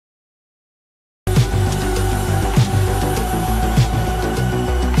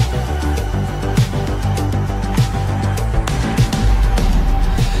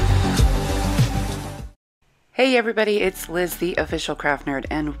Hey everybody, it's Liz, the official craft nerd,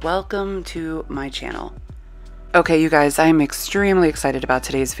 and welcome to my channel. Okay, you guys, I'm extremely excited about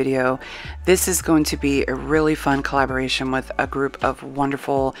today's video. This is going to be a really fun collaboration with a group of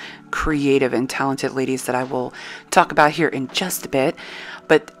wonderful, creative, and talented ladies that I will talk about here in just a bit.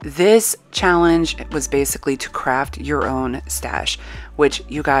 But this challenge was basically to craft your own stash, which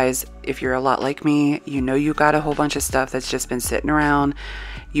you guys, if you're a lot like me, you know you got a whole bunch of stuff that's just been sitting around.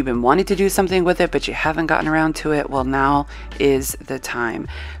 You've been wanting to do something with it, but you haven't gotten around to it. Well, now is the time.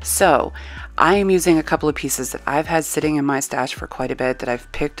 So I am using a couple of pieces that I've had sitting in my stash for quite a bit that I've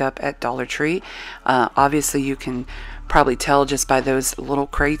picked up at Dollar Tree. Obviously, you can probably tell just by those little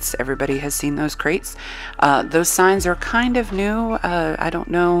crates. Everybody has seen those crates. Those signs are kind of new. I don't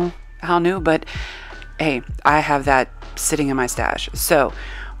know how new, but hey, I have that sitting in my stash. So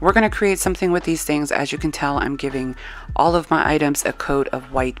we're going to create something with these things. As you can tell, I'm giving all of my items a coat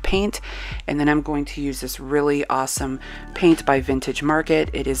of white paint, and then I'm going to use this really awesome paint by Vintage Market.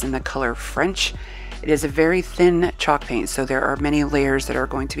 It is in the color French. It is a very thin chalk paint, so there are many layers that are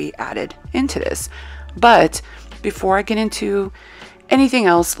going to be added into this. But before I get into anything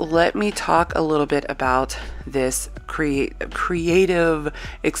else, let me talk a little bit about this creative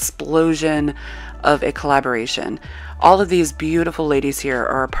explosion of a collaboration. All of these beautiful ladies here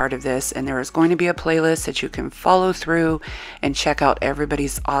are a part of this, and there is going to be a playlist that you can follow through and check out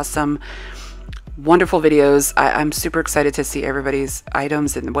everybody's awesome, wonderful videos. I'm super excited to see everybody's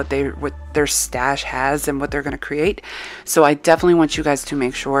items and what their stash has and what they're going to create. So I definitely want you guys to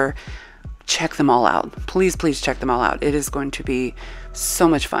make sure check them all out. Please check them all out. It is going to be so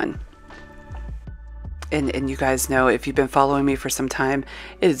much fun. And you guys know, if you've been following me for some time,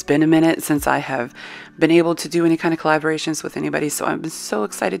 it has been a minute since I have been able to do any kind of collaborations with anybody. So I'm so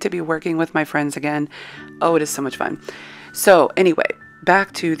excited to be working with my friends again. Oh, it is so much fun. So anyway,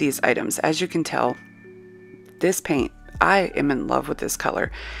 back to these items. As you can tell, this paint, I am in love with this color.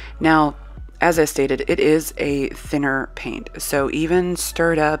 Now, as I stated, it is a thinner paint. So even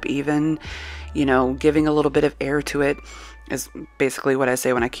stirred up, even, you know, giving a little bit of air to it, is basically what I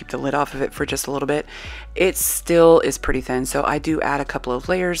say when I keep the lid off of it for just a little bit. It still is pretty thin, so I do add a couple of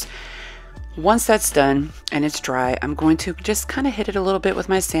layers. Once that's done and it's dry, I'm going to just kind of hit it a little bit with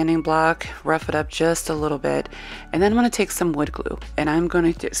my sanding block, rough it up just a little bit, and then I'm going to take some wood glue, and I'm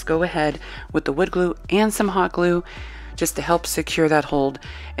going to just go ahead with the wood glue and some hot glue just to help secure that hold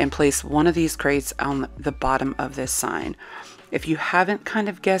and place one of these crates on the bottom of this sign. If you haven't kind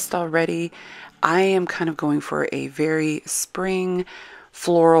of guessed already, I am kind of going for a very spring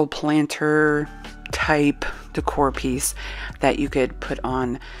floral planter type decor piece that you could put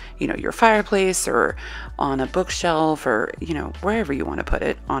on, you know, your fireplace or on a bookshelf or, you know, wherever you want to put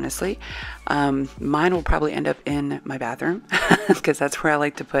it, honestly. Mine will probably end up in my bathroom because that's where I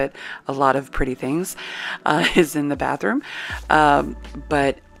like to put a lot of pretty things, is in the bathroom.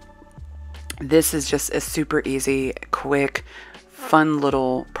 But this is just a super easy, quick, fun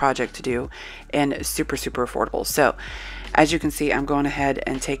little project to do, and super affordable. So as you can see, I'm going ahead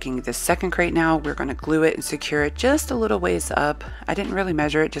and taking the second crate now. We're going to glue it and secure it just a little ways up. I didn't really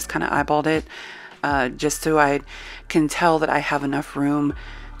measure it, just kind of eyeballed it, just so I can tell that I have enough room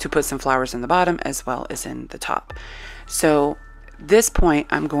to put some flowers in the bottom as well as in the top. So this point,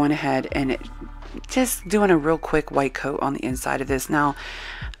 I'm going ahead and just doing a real quick white coat on the inside of this. Now,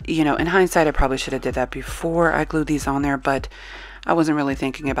 you know, in hindsight, I probably should have did that before I glued these on there, but I wasn't really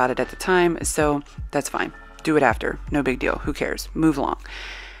thinking about it at the time, so that's fine. Do it after. No big deal. Who cares? Move along.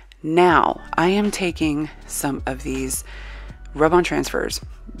 Now, I am taking some of these rub-on transfers.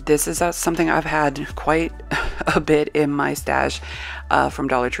 This is something I've had quite a bit in my stash from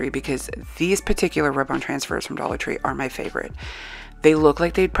Dollar Tree, because these particular rub-on transfers from Dollar Tree are my favorite. They look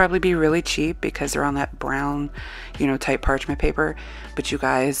like they'd probably be really cheap because they're on that brown, you know, type parchment paper, but you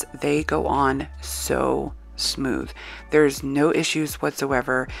guys, they go on so smooth. There's no issues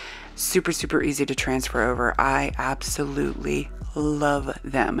whatsoever. Super easy to transfer over. I absolutely love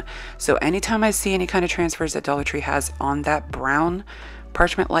them. So anytime I see any kind of transfers that Dollar Tree has on that brown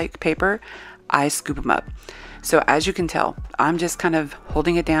parchment like paper, I scoop them up. So as you can tell, I'm just kind of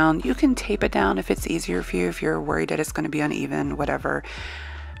holding it down. You can tape it down if it's easier for you, if you're worried that it's going to be uneven, whatever.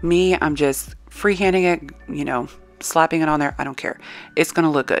 Me, I'm just freehanding it, you know, slapping it on there. I don't care. It's going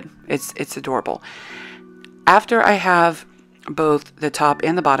to look good. It's adorable. After I have both the top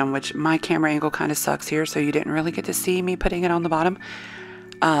and the bottom, which my camera angle kind of sucks here, so you didn't really get to see me putting it on the bottom.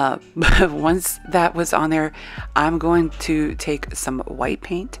 But once that was on there, I'm going to take some white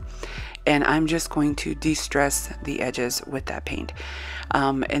paint and I'm just going to de-stress the edges with that paint.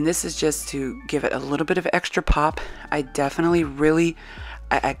 And this is just to give it a little bit of extra pop. I definitely really,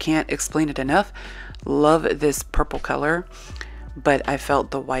 I can't explain it enough, Love this purple color, but I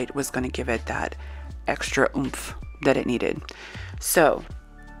felt the white was going to give it that extra oomph that it needed. So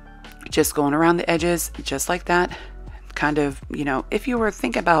just going around the edges just like that, kind of, you know, if you were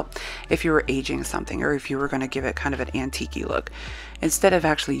think about if you were aging something, or if you were going to give it kind of an antique-y look, instead of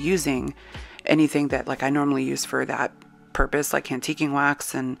actually using anything that like I normally use for that purpose, like antiquing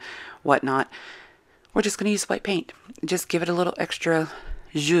wax and whatnot, we're just going to use white paint. Just give it a little extra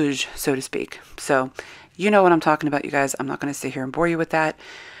zhuzh, so to speak. So you know what I'm talking about, you guys. I'm not going to sit here and bore you with that.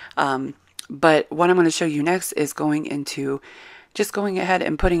 But what I'm going to show you next is going into just going ahead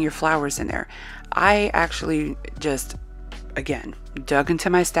and putting your flowers in there. I actually just, again, dug into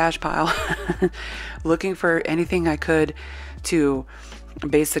my stash pile looking for anything I could to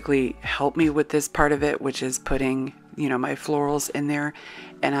basically help me with this part of it, which is putting, you know, my florals in there.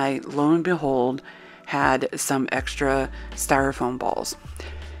 And I, lo and behold, had some extra styrofoam balls.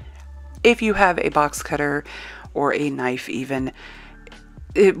 If you have a box cutter or a knife even,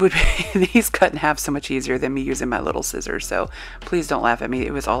 it would be, these cut in half so much easier than me using my little scissors. So please don't laugh at me.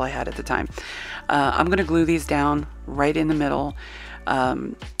 It was all I had at the time. I'm going to glue these down right in the middle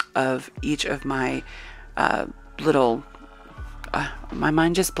of each of my little, my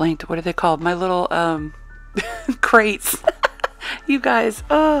mind just blanked. What are they called? My little crates. You guys,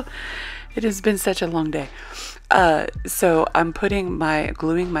 oh, it has been such a long day. So I'm gluing my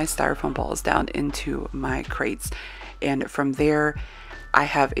styrofoam balls down into my crates. And from there, I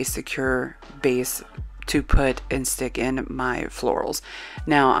have a secure base to put and stick in my florals.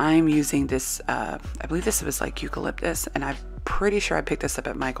 Now I'm using this, I believe this was like eucalyptus, and I'm pretty sure I picked this up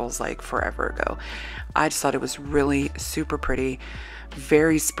at Michael's like forever ago. I just thought it was really super pretty,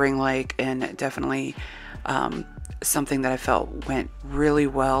 very spring-like, and definitely something that I felt went really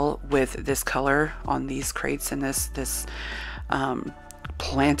well with this color on these crates and this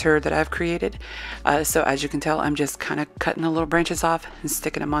planter that I've created. So as you can tell, I'm just kind of cutting the little branches off and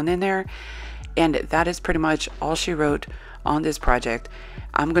sticking them on in there. And that is pretty much all she wrote on this project.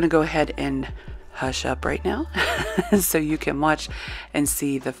 I'm going to go ahead and hush up right now so you can watch and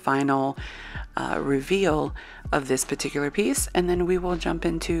see the final reveal of this particular piece. And then we will jump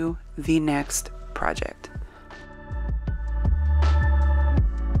into the next project.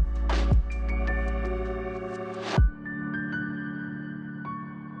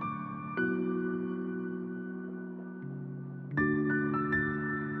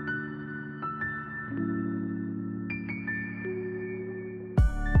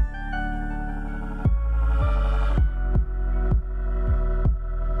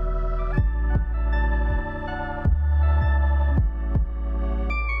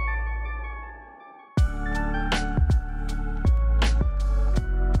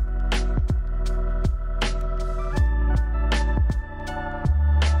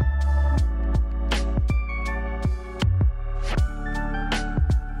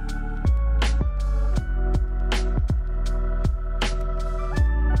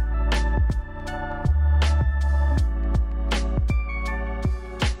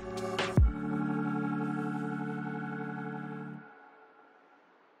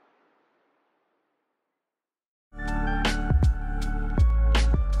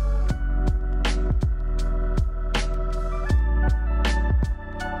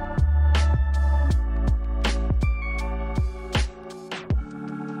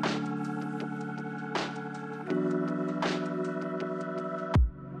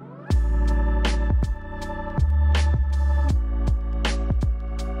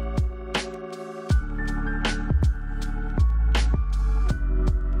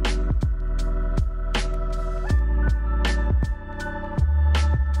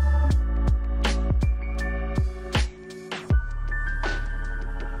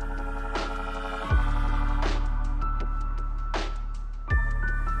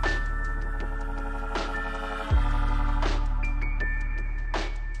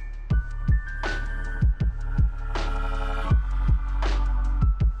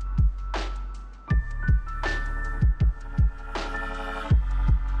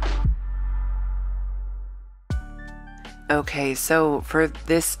 Okay, so for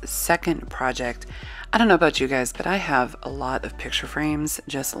this second project, I don't know about you guys, but I have a lot of picture frames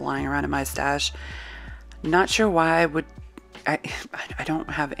just lying around in my stash. Not sure why I don't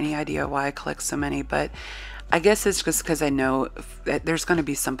have any idea why I collect so many, but I guess it's just because I know that there's going to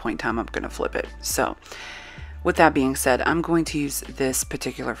be some point in time I'm going to flip it. So with that being said, I'm going to use this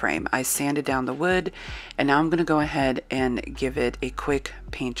particular frame. I sanded down the wood, and now I'm going to go ahead and give it a quick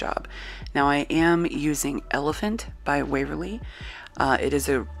paint job. Now I am using Elephant by Waverly. It is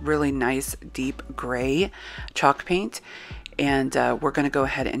a really nice deep gray chalk paint, And we're going to go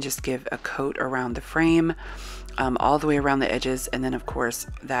ahead and just give a coat around the frame, all the way around the edges. And then of course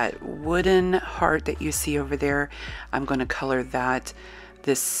that wooden heart that you see over there, I'm going to color that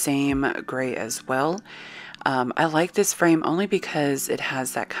this same gray as well. I like this frame only because it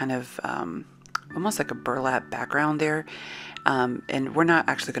has that kind of almost like a burlap background there. And we're not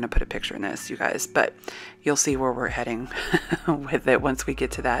actually going to put a picture in this, you guys, but you'll see where we're heading with it once we get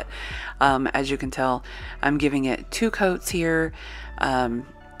to that. As you can tell, I'm giving it 2 coats here,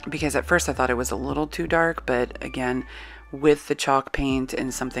 because at first I thought it was a little too dark, but again, with the chalk paint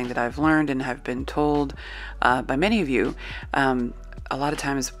and something that I've learned and have been told by many of you, a lot of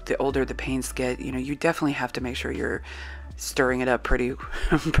times the older the paints get, you know, you definitely have to make sure you're stirring it up pretty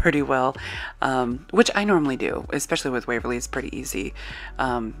well, which I normally do, especially with Waverly. It's pretty easy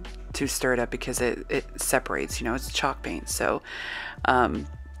to stir it up because it separates, you know, it's chalk paint. So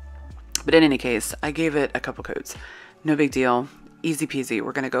but in any case, I gave it a couple coats, no big deal, easy peasy.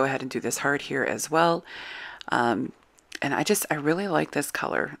 We're going to go ahead and do this heart here as well. And I really like this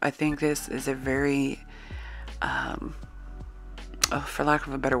color. I think this is a very for lack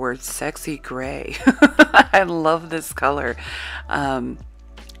of a better word, sexy gray. I love this color.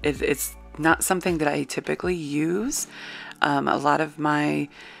 It's not something that I typically use. A lot of my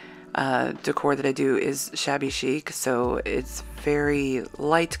decor that I do is Shabby Chic, so it's very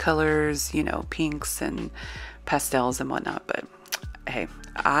light colors, you know, pinks and pastels and whatnot. But hey,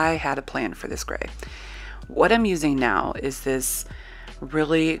 I had a plan for this gray. What I'm using now is this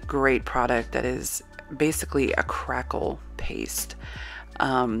really great product that is basically a crackle paste.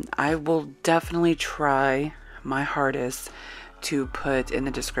 I will definitely try my hardest to put in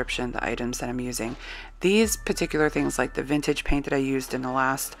the description the items that I'm using. These particular things, like the vintage paint that I used in the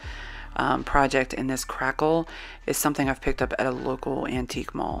last project, and this crackle is something I've picked up at a local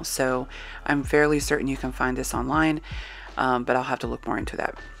antique mall, so I'm fairly certain you can find this online, but I'll have to look more into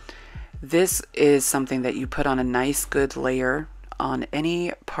that. This is something that you put on a nice good layer on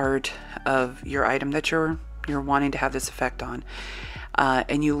any part of your item that you're wanting to have this effect on,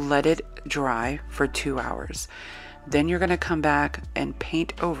 and you let it dry for 2 hours. Then you're going to come back and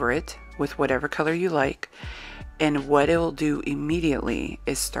paint over it with whatever color you like, and what it will do immediately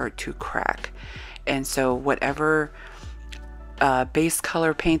is start to crack. And so whatever base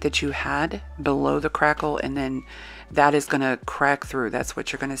color paint that you had below the crackle, and then that is going to crack through. That's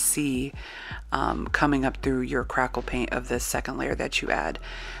what you're going to see coming up through your crackle paint of the second layer that you add.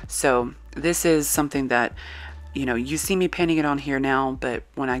 So this is something that, you know, you see me painting it on here now, but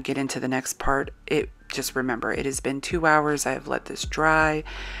when I get into the next part, just remember, it has been 2 hours. I have let this dry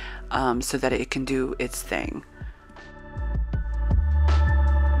so that it can do its thing.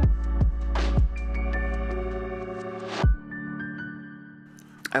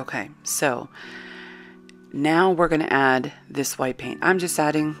 Okay, so now we're going to add this white paint. I'm just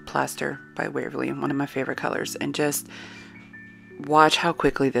adding Plaster by Waverly, one of my favorite colors, and just watch how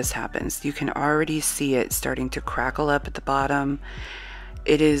quickly this happens. You can already see it starting to crackle up at the bottom.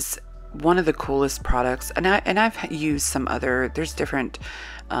 It is one of the coolest products, and I've used some other, there's different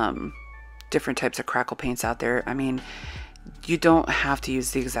types of crackle paints out there. I mean, you don't have to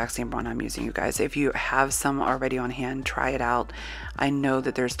use the exact same one I'm using, you guys. If you have some already on hand, try it out. I know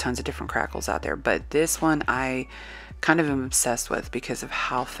that there's tons of different crackles out there, but this one I kind of am obsessed with because of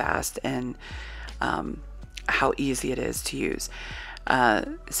how fast and how easy it is to use.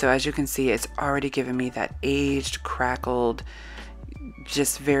 So as you can see, it's already given me that aged, crackled,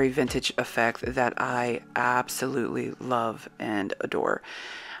 just very vintage effect that I absolutely love and adore.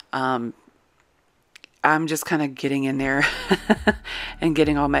 I'm just kind of getting in there and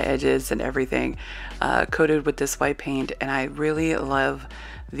getting all my edges and everything coated with this white paint, and I really love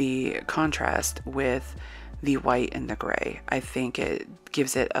the contrast with the white and the gray. I think it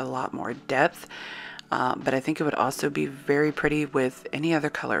gives it a lot more depth, but I think it would also be very pretty with any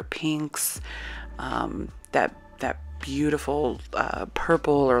other color, pinks, that beautiful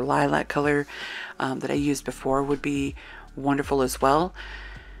purple or lilac color that I used before would be wonderful as well.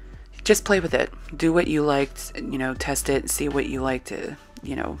 Just play with it, do what you liked, you know, test it, see what you like to,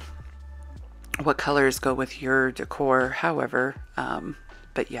 you know, what colors go with your decor, however.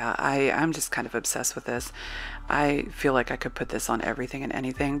 But yeah, I'm just kind of obsessed with this. I feel like I could put this on everything and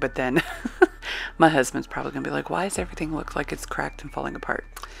anything, but then my husband's probably gonna be like, why does everything look like it's cracked and falling apart?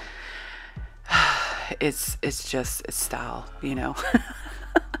 It's just, it's style, you know.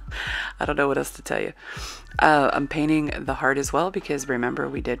 I don't know what else to tell you. I'm painting the heart as well because remember,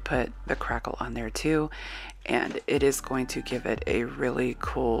 we did put the crackle on there too, and it is going to give it a really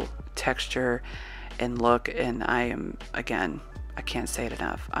cool texture and look, and I am, again, I can't say it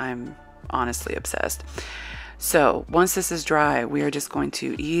enough, I'm honestly obsessed. So once this is dry, we are just going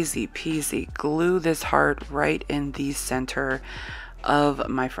to easy peasy glue this heart right in the center of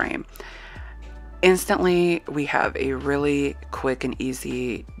my frame. Instantly, we have a really quick and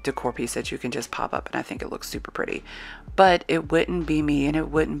easy decor piece that you can just pop up, and I think it looks super pretty. But it wouldn't be me, and it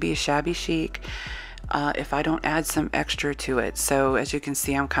wouldn't be Shabby Chic if I don't add some extra to it. So as you can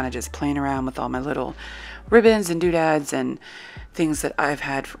see, I'm kind of just playing around with all my little ribbons and doodads and things that I've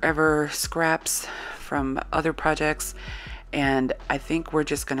had forever, scraps from other projects. And I think we're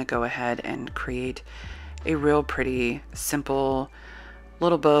just going to go ahead and create a real pretty, simple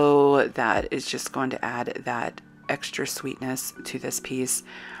little bow that is just going to add that extra sweetness to this piece.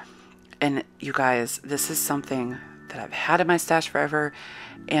 And you guys, this is something that I've had in my stash forever,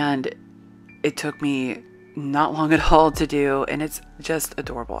 and it took me not long at all to do, and it's just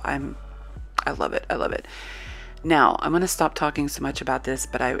adorable. I love it. I love it. Now, I'm going to stop talking so much about this,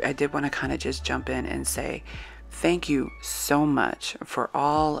 but I did want to kind of just jump in and say thank you so much for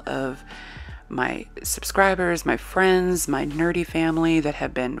all of my subscribers, my friends, my nerdy family that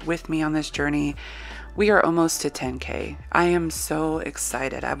have been with me on this journey. We are almost to 10K. I am so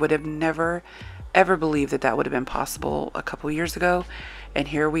excited. I would have never, ever believed that that would have been possible a couple years ago. And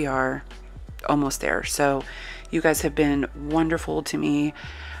here we are, almost there. So you guys have been wonderful to me,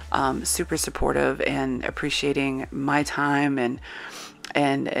 super supportive and appreciating my time and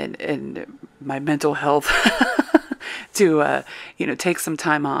my mental health to, you know, take some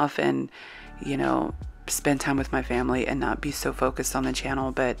time off and, you know, spend time with my family and not be so focused on the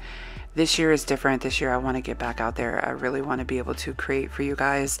channel. But this year is different. This year I want to get back out there. I really want to be able to create for you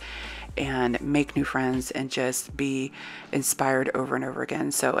guys and make new friends and just be inspired over and over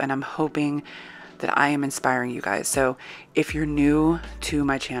again. So, and I'm hoping that I am inspiring you guys. So if you're new to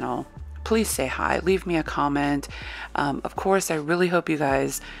my channel, please say hi, leave me a comment. Of course, I really hope you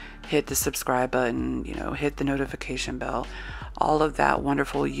guys hit the subscribe button, you know, hit the notification bell, all of that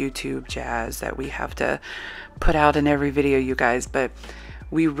wonderful YouTube jazz that we have to put out in every video, you guys. But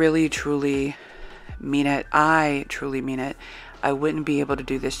we really, truly mean it. I truly mean it. I wouldn't be able to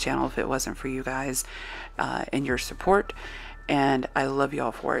do this channel if it wasn't for you guys and your support. And I love you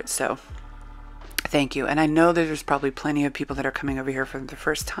all for it. So thank you. And I know that there's probably plenty of people that are coming over here for the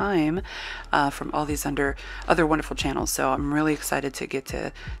first time from all these other wonderful channels. So I'm really excited to get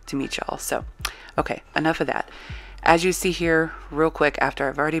to meet y'all. So, okay, enough of that. As you see here, real quick, after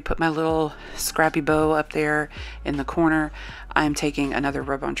I've already put my little scrappy bow up there in the corner, I'm taking another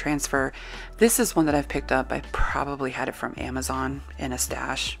rub-on transfer. This is one that I've picked up. I probably had it from Amazon in a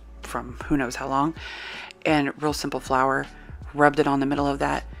stash from who knows how long. And real simple flower, rubbed it on the middle of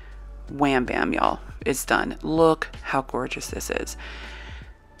that. Wham bam, y'all, it's done. Look how gorgeous this is.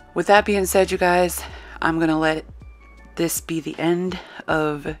 With that being said, you guys, I'm gonna let this be the end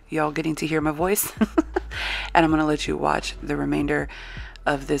of y'all getting to hear my voice. And I'm gonna let you watch the remainder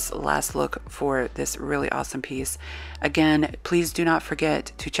of this last look for this really awesome piece. Again, please do not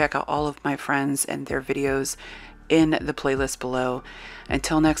forget to check out all of my friends and their videos in the playlist below.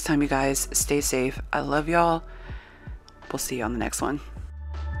 Until next time, you guys, stay safe. I love y'all. We'll see you on the next one.